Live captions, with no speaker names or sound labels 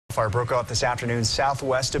Fire broke out this afternoon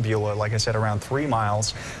southwest of Beulah, like I said, around 3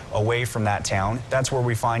 miles away from that town. That's where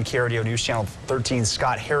we find KRDO News Channel 13's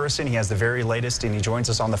Scott Harrison. He has the very latest, and he joins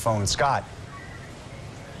us on the phone. Scott.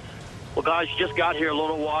 Well, guys, just got here a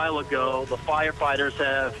little while ago. The firefighters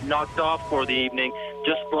have knocked off for the evening.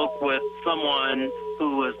 Just spoke with someone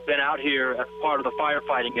who has been out here as part of the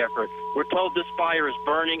firefighting effort. We're told this fire is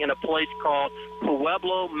burning in a place called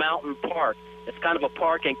Pueblo Mountain Park. It's kind of a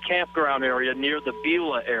park and campground area near the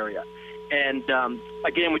Beulah area. And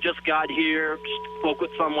again, we just got here, spoke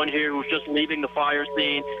with someone here who was just leaving the fire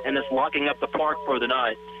scene and is locking up the park for the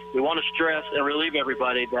night. We want to stress and relieve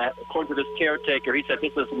everybody that, according to this caretaker, he said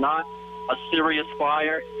this is not a serious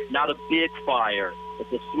fire, not a big fire.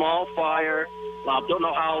 It's a small fire. Don't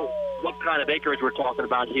know what kind of acreage we're talking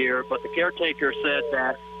about here, but the caretaker said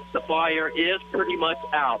that the fire is pretty much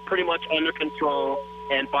out, pretty much under control,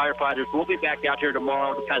 and firefighters will be back out here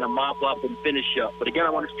tomorrow to kind of mop up and finish up. But again, I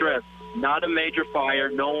want to stress, not a major fire,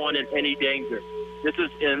 no one in any danger. This is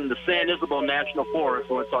in the San Isabel National Forest,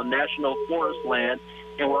 so it's on national forest land,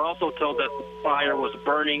 and we're also told that the fire was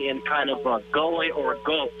burning in kind of a gully or a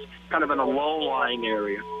gulch, kind of in a low-lying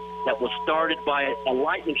area that was started by a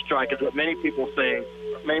lightning strike, is what many people say.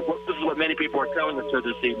 This is what many people are telling us here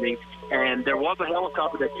this evening. And there was a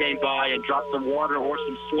helicopter that came by and dropped some water or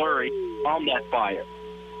some slurry on that fire.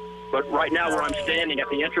 But right now where I'm standing at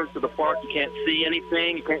the entrance to the park, you can't see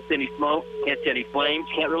anything. You can't see any smoke. You can't see any flames.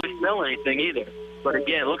 You can't really smell anything either. But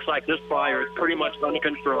again, it looks like this fire is pretty much under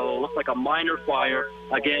control. It looks like a minor fire.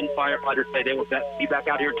 Again, firefighters say they will be back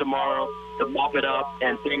out here tomorrow to mop it up,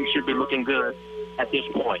 and things should be looking good at this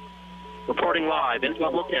point. Reporting live in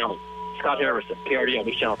Pueblo County, Scott Harrison, KRDO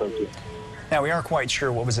News Channel 13. Now, we aren't quite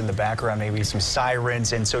sure what was in the background, maybe some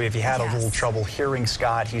sirens, and so if you had a little trouble hearing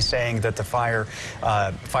Scott, he's saying that the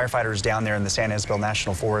firefighters down there in the San Isabel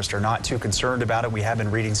National Forest are not too concerned about it. We have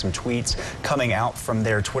been reading some tweets coming out from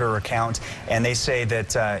their Twitter account, and they say that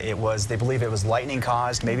they believe it was lightning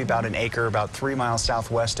caused, maybe about an acre, about 3 miles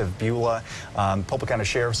southwest of Beulah. Pueblo County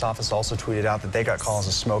Sheriff's Office also tweeted out that they got calls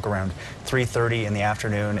of smoke around 3:30 in the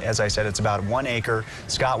afternoon. As I said, it's about 1 acre.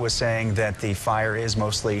 Scott was saying that the fire is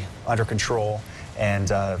mostly under control, and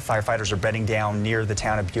firefighters are bedding down near the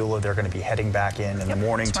town of Beulah. They're going to be heading back in the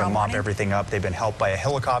morning to mop everything up. They've been helped by a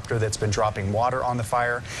helicopter that's been dropping water on the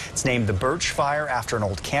fire. It's named the Birch Fire after an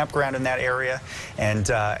old campground in that area. And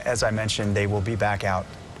as I mentioned, they will be back out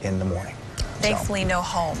in the morning. Thankfully, no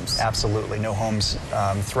homes. Absolutely, no homes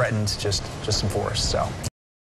threatened, just some forest. So.